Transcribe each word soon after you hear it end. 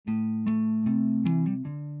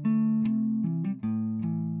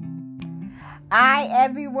Hi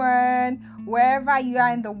everyone, wherever you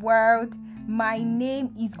are in the world. My name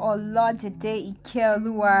is Olojide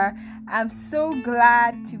Ikeoluwa. I'm so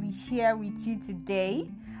glad to be here with you today.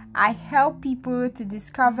 I help people to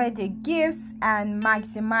discover their gifts and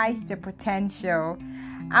maximize their potential.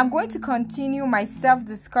 I'm going to continue my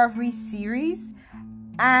self-discovery series,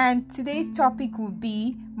 and today's topic will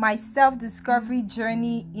be my self-discovery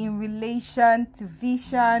journey in relation to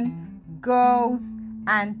vision, goals,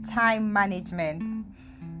 and time management.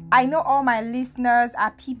 I know all my listeners are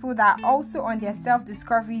people that are also on their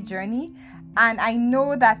self-discovery journey, and I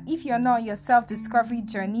know that if you're not on your self-discovery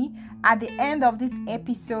journey, at the end of this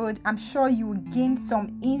episode, I'm sure you will gain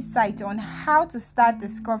some insight on how to start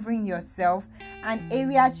discovering yourself and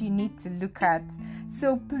areas you need to look at.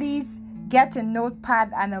 So please get a notepad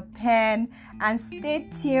and a pen and stay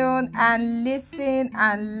tuned and listen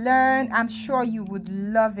and learn. I'm sure you would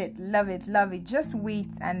love it. Just wait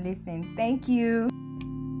and listen. Thank you.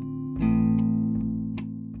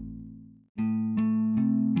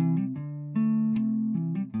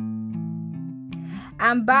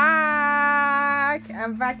 I'm back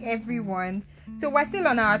everyone. So we're still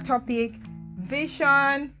on our topic,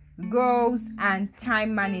 vision, goals, and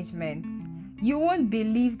time management. You won't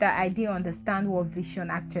believe that I didn't understand what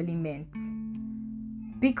vision actually meant.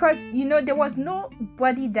 Because, there was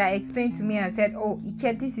nobody that explained to me and said, oh,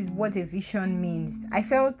 Ike, this is what a vision means. I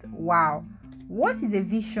felt, wow, what is a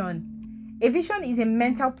vision? A vision is a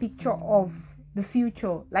mental picture of the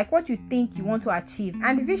future, like what you think you want to achieve.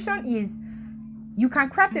 And the vision is, you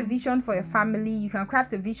can craft a vision for your family, you can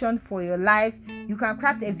craft a vision for your life, you can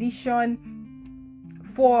craft a vision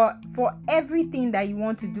for everything that you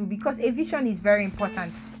want to do, because a vision is very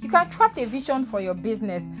important. You can craft a vision for your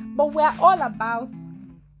business, but we're all about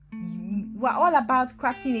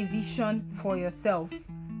crafting a vision for yourself,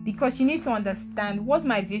 because you need to understand, what's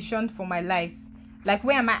my vision for my life? Like,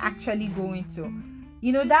 where am I actually going to?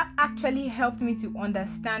 That actually helped me to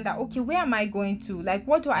understand that, okay, where am I going to? Like,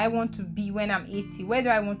 what do I want to be when I'm 80? Where do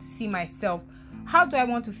I want to see myself? How do I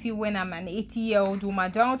want to feel when I'm an 80-year-old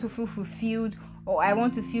woman? Do I want to feel fulfilled? Or I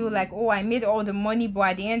want to feel like, oh, I made all the money, but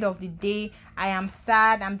at the end of the day, I am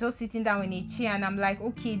sad. I'm just sitting down in a chair and I'm like,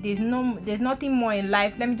 okay, there's nothing more in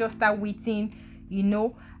life. Let me just start waiting,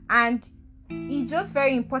 And it's just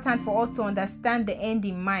very important for us to understand the end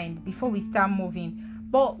in mind before we start moving.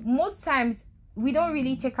 But most times, we don't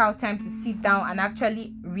really take our time to sit down and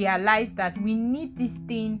actually realize that we need this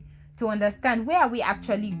thing to understand, where are we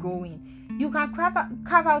actually going. You can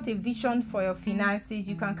carve out a vision for your finances.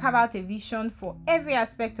 You can carve out a vision for every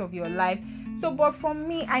aspect of your life. But for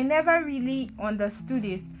me, I never really understood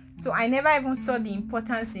it. So I never even saw the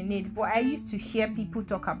importance in it. But I used to hear people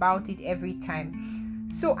talk about it every time.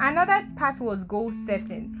 So another part was goal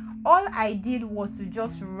setting. All I did was to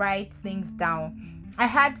just write things down. I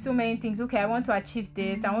had so many things. Okay, I want to achieve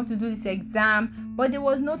this. I want to do this exam. But there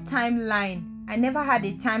was no timeline. I never had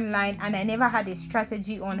a timeline, and I never had a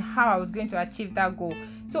strategy on how I was going to achieve that goal.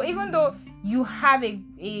 So even though you have a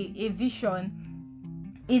vision,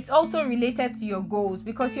 it's also related to your goals,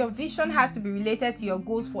 because your vision has to be related to your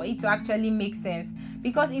goals for it to actually make sense.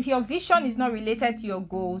 Because if your vision is not related to your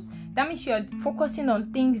goals, that means you're focusing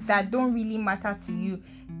on things that don't really matter to you,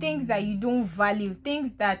 things that you don't value,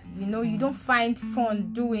 things that you don't find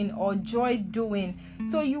fun doing or joy doing.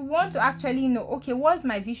 So you want to actually know, okay, what's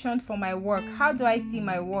my vision for my work? How do I see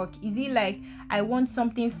my work? Is it like, I want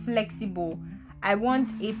something flexible, I want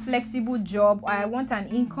a flexible job, or I want an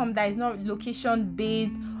income that is not location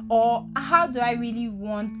based? Or how do I really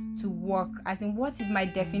want to work? As in, what is my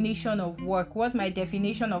definition of work? What's my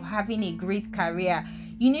definition of having a great career?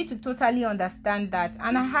 You need to totally understand that.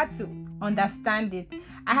 And I had to understand it.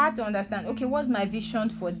 I had to understand, okay, what's my vision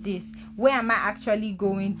for this? Where am I actually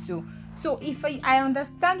going to? So if I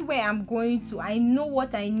understand where I'm going to, I know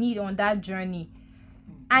what I need on that journey.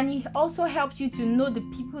 And it also helps you to know the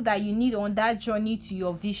people that you need on that journey to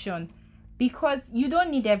your vision. Because you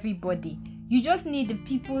don't need everybody. You just need the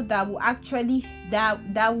people that will actually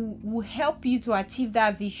that will help you to achieve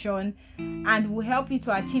that vision and will help you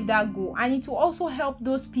to achieve that goal. And it will also help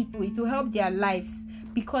those people. It will help their lives,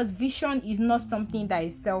 because vision is not something that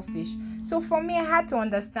is selfish. So for me, I had to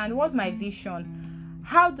understand, what's my vision?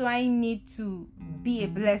 How do I need to be a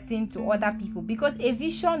blessing to other people? Because a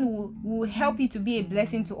vision will help you to be a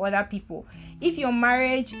blessing to other people. If your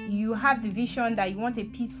marriage, you have the vision that you want a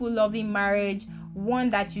peaceful, loving marriage, one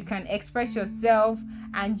that you can express yourself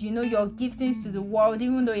and your giftings to the world.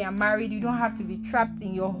 Even though you're married, you don't have to be trapped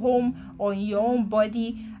in your home or in your own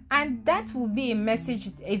body. And that will be a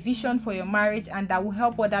message, a vision for your marriage, and that will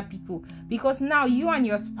help other people, because now you and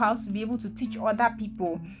your spouse will be able to teach other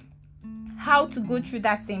people how to go through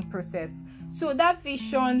that same process. So that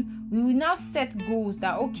vision, we will now set goals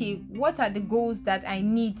that, okay, what are the goals that I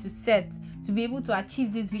need to set to be able to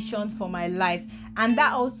achieve this vision for my life? And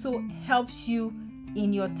that also helps you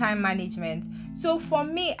in your time management. So for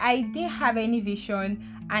me, I didn't have any vision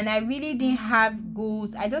and I really didn't have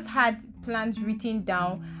goals. I just had plans written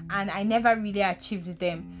down and I never really achieved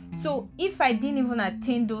them. So if I didn't even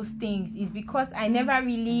attain those things, it's because I never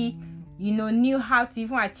really, knew how to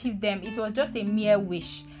even achieve them. It was just a mere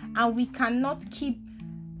wish. And we cannot keep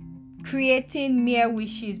creating mere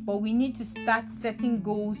wishes, but we need to start setting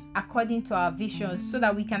goals according to our visions so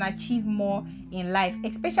that we can achieve more in life,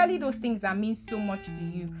 especially those things that mean so much to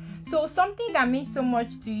you. So something that means so much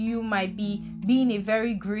to you might be being a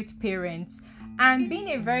very great parent. And being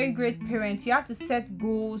a very great parent, you have to set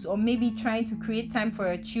goals, or maybe trying to create time for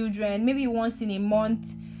your children. Maybe once in a month,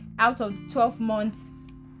 out of 12 months,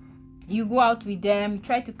 you go out with them,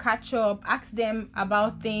 try to catch up, ask them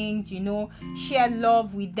about things, share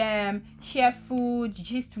love with them, share food,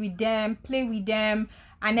 gist with them, play with them,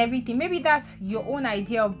 and everything. Maybe that's your own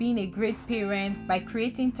idea of being a great parent, by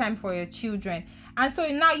creating time for your children. And so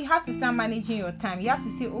now you have to start managing your time. You have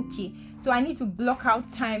to say, okay, so I need to block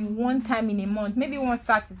out time one time in a month, maybe one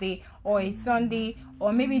Saturday or a Sunday,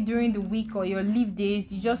 or maybe during the week or your leave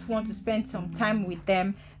days, you just want to spend some time with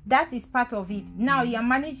them. That is part of it. Now you are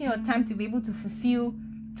managing your time to be able to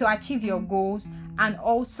achieve your goals, and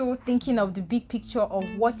also thinking of the big picture of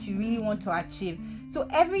what you really want to achieve. So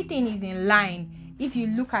everything is in line if you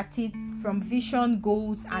look at it from vision,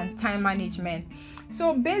 goals, and time management.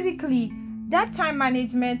 So basically, that time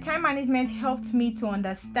management helped me to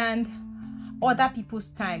understand other people's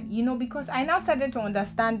time, because I now started to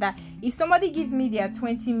understand that if somebody gives me their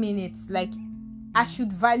 20 minutes, like, I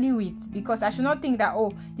should value it, because I should not think that,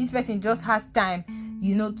 oh, this person just has time,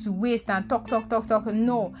 to waste and talk.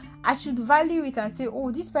 No, I should value it and say,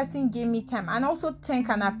 oh, this person gave me time, and also thank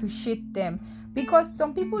and appreciate them. Because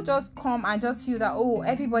some people just come and just feel that, oh,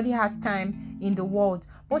 everybody has time in the world.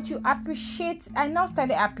 But I now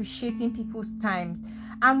started appreciating people's time.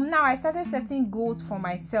 And now I started setting goals for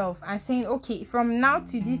myself and saying, okay, from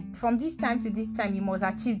this time to this time, you must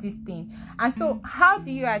achieve this thing. And so how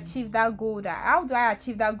do you achieve that goal? How do I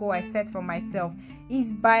achieve that goal I set for myself?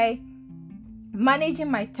 Is by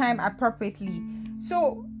managing my time appropriately.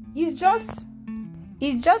 So it's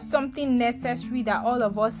just something necessary that all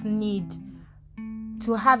of us need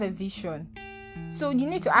to have a vision. So you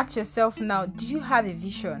need to ask yourself now, do you have a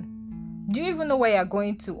vision? Do you even know where you're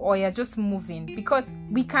going to, or you're just moving? Because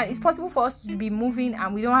it's possible for us to be moving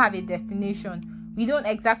and we don't have a destination. We don't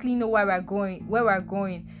exactly know where we're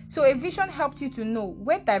going. So a vision helps you to know,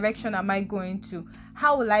 what direction am I going to?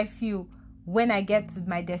 How will I feel when I get to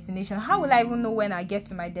my destination? How will I even know when I get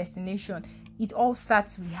to my destination? It all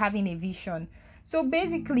starts with having a vision. So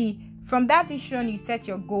basically, from that vision, you set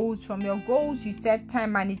your goals. From your goals, you set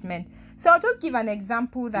time management. So I'll just give an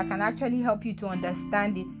example that can actually help you to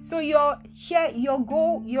understand it. So your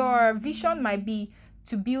goal, your vision might be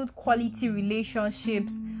to build quality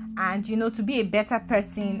relationships and, to be a better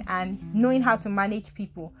person and knowing how to manage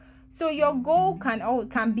people. So your goal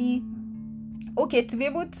can be, okay, to be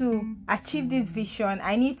able to achieve this vision,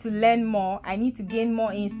 I need to learn more. I need to gain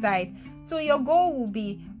more insight. So your goal will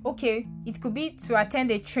be, okay, it could be to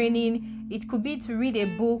attend a training. It could be to read a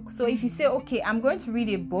book. So if you say, okay, I'm going to read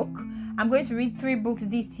a book, I'm going to read 3 books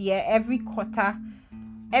this year. Every quarter,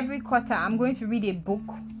 I'm going to read a book.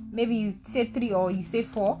 Maybe you say 3 or you say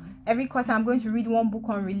 4. Every quarter, I'm going to read 1 book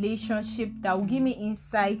on relationship that will give me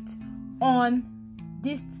insight on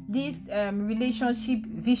this relationship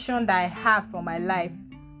vision that I have for my life.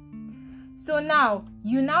 So now,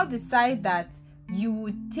 you now decide that you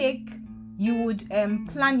would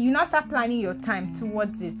plan. You now start planning your time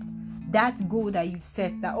towards it. That goal that you've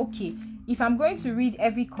set. That, okay, if I'm going to read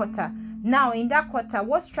every quarter, now in that quarter,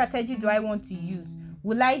 what strategy do I want to use?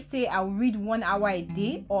 Will I say I'll read 1 hour a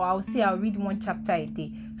day, or I'll say I'll read 1 chapter a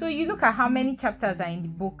day? So you look at how many chapters are in the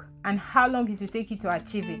book and how long it will take you to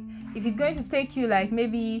achieve it. If it's going to take you, like,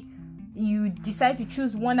 maybe you decide to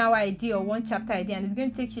choose 1 hour a day or 1 chapter a day, and it's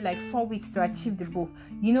going to take you like 4 weeks to achieve the book,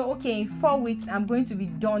 okay, in 4 weeks I'm going to be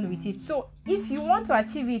done with it. So if you want to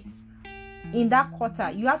achieve it in that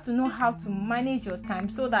quarter, you have to know how to manage your time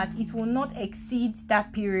so that it will not exceed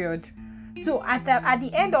that period. So at the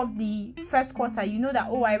end of the first quarter, you know that,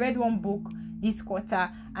 oh, I read 1 book this quarter,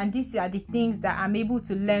 and these are the things that I'm able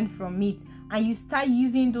to learn from it. And you start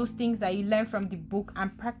using those things that you learn from the book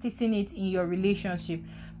and practicing it in your relationship.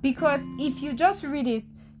 Because if you just read it,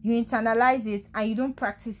 you internalize it, and you don't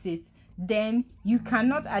practice it, then you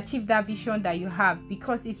cannot achieve that vision that you have,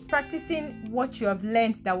 because it's practicing what you have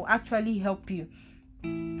learned that will actually help you.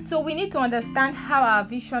 So we need to understand how our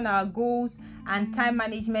vision, our goals, and time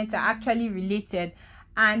management are actually related,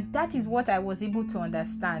 and that is what I was able to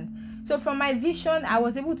understand. So from my vision, I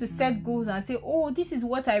was able to set goals and say, oh, this is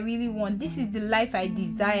what I really want, this is the life I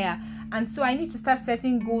desire, and so I need to start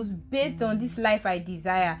setting goals based on this life I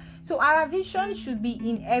desire. So our vision should be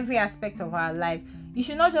in every aspect of our life. It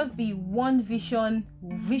should not just be one vision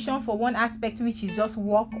for one aspect, which is just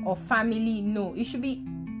work or family. No, it should be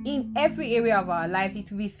in every area of our life. It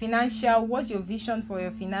will be financial. What's your vision for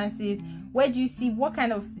your finances? Where do you see, what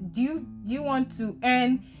kind of, do you want to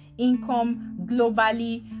earn income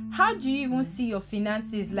globally? How do you even see your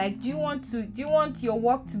finances? Like, do you want your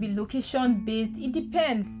work to be location based? It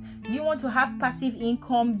depends. Do you want to have passive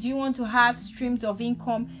income? Do you want to have streams of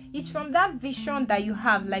income? It's from that vision that you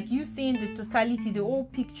have, like you seeing the totality, the whole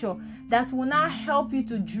picture, that will now help you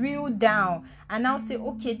to drill down and now say,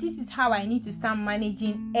 okay, this is how I need to start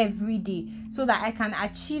managing every day so that I can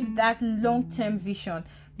achieve that long-term vision.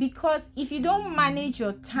 Because if you don't manage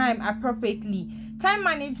your time appropriately, time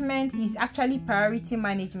management is actually priority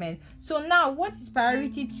management. So now what is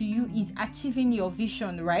priority to you is achieving your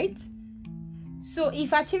vision, right? So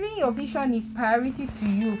if achieving your vision is priority to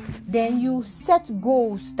you, then you set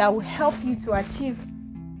goals that will help you to achieve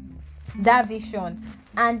that vision,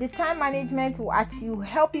 and the time management will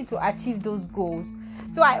help you to achieve those goals.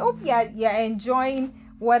 So I hope you're enjoying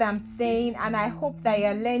what I'm saying, and I hope that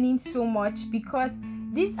you're learning so much, because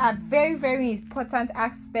these are very, very important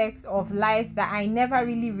aspects of life that I never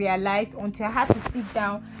really realized until I had to sit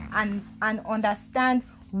down and understand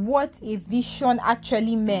what a vision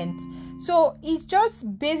actually meant. So it's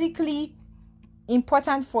just basically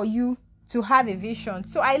important for you to have a vision.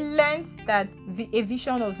 So I learned that a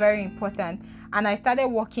vision was very important, and I started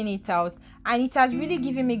working it out, and it has really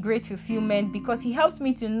given me great fulfillment, because it helps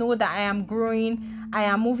me to know that I am growing, I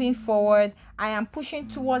am moving forward, I am pushing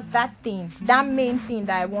towards that main thing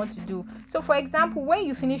that I want to do. So for example, when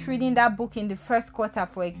you finish reading that book in the first quarter,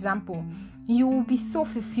 for example, you will be so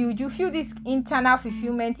fulfilled. You feel this internal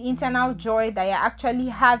fulfillment, internal joy that you're actually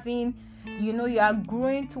having. You are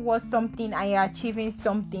growing towards something and you're achieving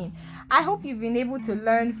something. I hope you've been able to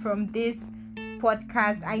learn from this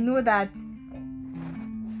podcast. I know that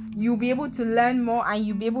you'll be able to learn more and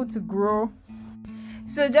you'll be able to grow.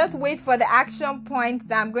 So just wait for the action points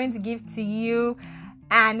that I'm going to give to you.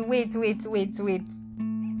 And wait.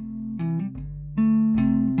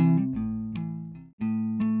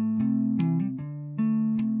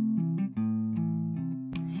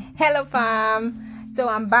 Hello fam. So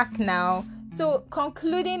I'm back now. So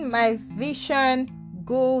concluding my vision,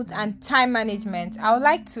 goals, and time management, I would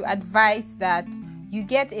like to advise that you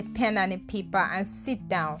get a pen and a paper and sit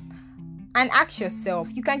down and ask yourself.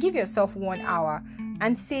 You can give yourself 1 hour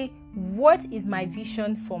and say, what is my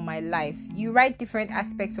vision for my life? You write different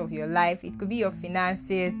aspects of your life. It could be your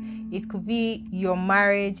finances, it could be your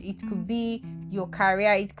marriage, it could be your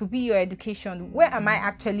career, it could be your education. Where am I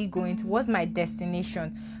actually going to? What's my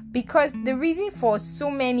destination? Because the reason for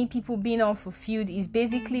so many people being unfulfilled is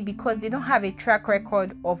basically because they don't have a track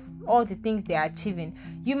record of all the things they are achieving.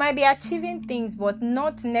 You might be achieving things, but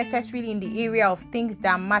not necessarily in the area of things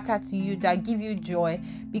that matter to you, that give you joy,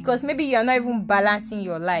 because maybe you're not even balancing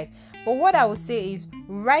your life. But what I would say is,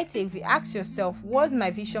 ask yourself, what's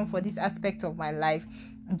my vision for this aspect of my life?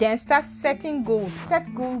 Then start setting goals.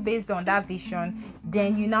 Set goals based on that vision.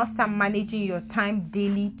 Then you now start managing your time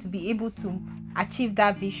daily to be able to achieve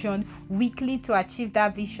that vision, weekly to achieve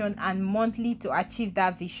that vision, and monthly to achieve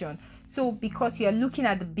that vision. So because you're looking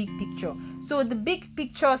at the big picture. So the big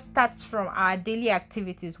picture starts from our daily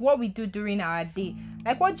activities, what we do during our day.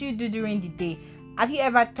 Like, what do you do during the day? Have you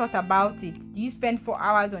ever thought about it? Do you spend 4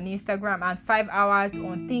 hours on Instagram and 5 hours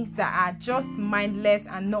on things that are just mindless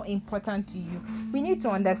and not important to you? We need to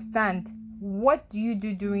understand, what do you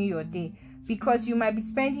do during your day? Because you might be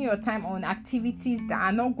spending your time on activities that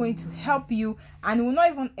are not going to help you and will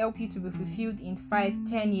not even help you to be fulfilled in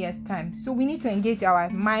 5-10 years time. So we need to engage our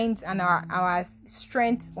minds and our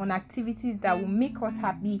strengths on activities that will make us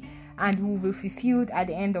happy and will be fulfilled at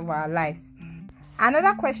the end of our lives.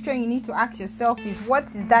 Another question you need to ask yourself is, what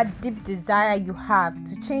is that deep desire you have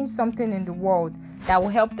to change something in the world that will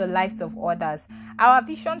help the lives of others? Our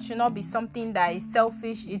vision should not be something that is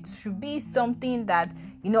selfish. It should be something that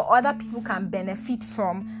other people can benefit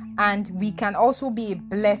from, and we can also be a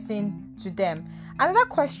blessing to them. Another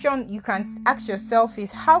question you can ask yourself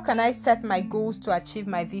is, how can I set my goals to achieve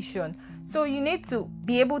my vision? So you need to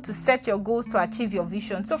be able to set your goals to achieve your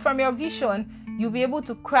vision. So from your vision, You'll be able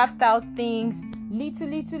to craft out things,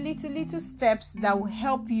 little steps that will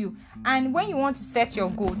help you. And when you want to set your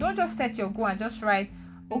goal, don't just set your goal and just write,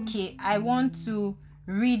 okay, I want to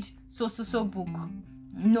read so book.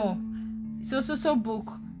 No, so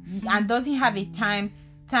book, and doesn't have a timeline,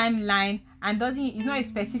 and it's not a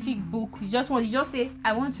specific book. You just say,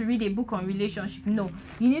 I want to read a book on relationship. No,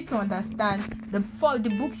 you need to understand the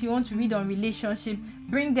books you want to read on relationship.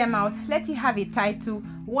 Bring them out. Let it have a title.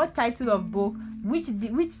 What title of book?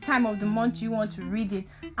 Which time of the month do you want to read it?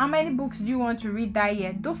 How many books do you want to read that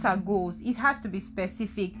year? Those are goals. It has to be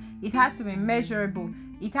specific. It has to be measurable.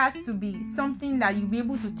 It has to be something that you'll be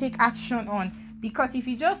able to take action on. Because if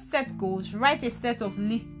you just set goals, write a set of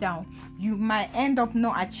lists down, you might end up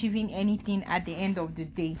not achieving anything at the end of the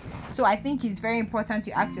day. So I think it's very important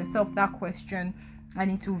to ask yourself that question,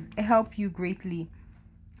 and it will help you greatly.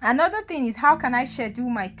 Another thing is, how can I schedule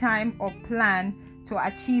my time or plan to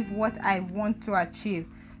achieve what I want to achieve?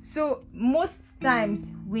 So most times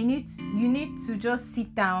you need to just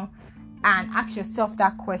sit down and ask yourself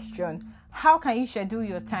that question. How can you schedule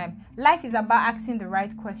your time? Life is about asking the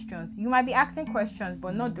right questions. You might be asking questions,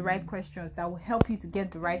 but not the right questions that will help you to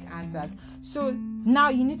get the right answers. So now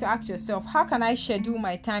you need to ask yourself, how can I schedule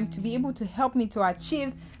my time to be able to help me to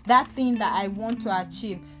achieve that thing that I want to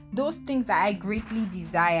achieve? Those things that I greatly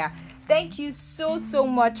desire. Thank you so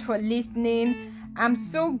much for listening. I'm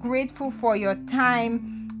so grateful for your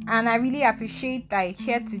time, and I really appreciate that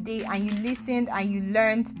you're here today and you listened and you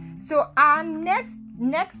learned. So our next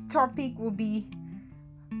topic will be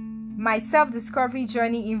my self-discovery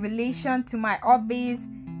journey in relation to my hobbies,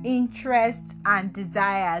 interests, and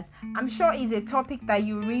desires. I'm sure it's a topic that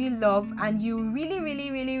you really love and you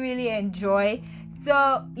really enjoy.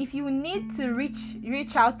 So if you need to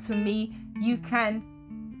reach out to me, you can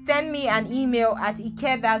send me an email at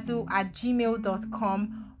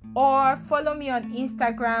ikedazu@gmail.com, or follow me on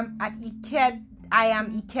Instagram at I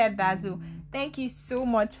am Ikedazu. Thank you so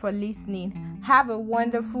much for listening. Have a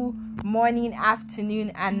wonderful morning,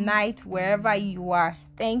 afternoon, and night wherever you are.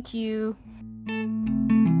 Thank you.